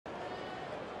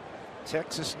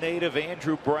Texas native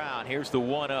Andrew Brown. Here's the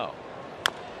 1-0.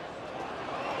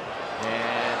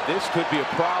 And this could be a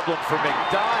problem for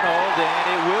McDonald, and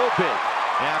it will be.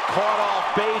 Now caught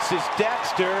off base is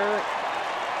Dexter,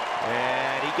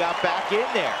 and he got back in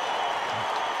there.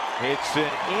 It's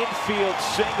an infield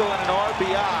single and an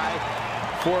RBI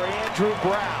for Andrew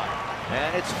Brown,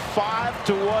 and it's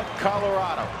 5-1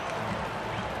 Colorado.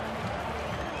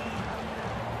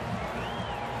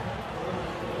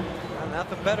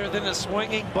 Nothing better than a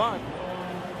swinging bunt.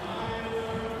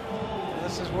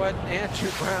 This is what Andrew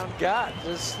Brown got.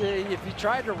 Just, if you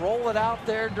tried to roll it out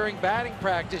there during batting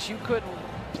practice, you couldn't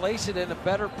place it in a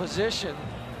better position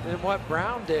than what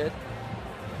Brown did.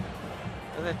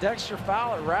 And then Dexter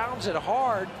Fowler rounds it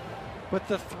hard, but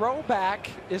the throwback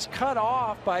is cut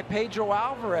off by Pedro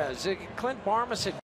Alvarez. Clint Barmas had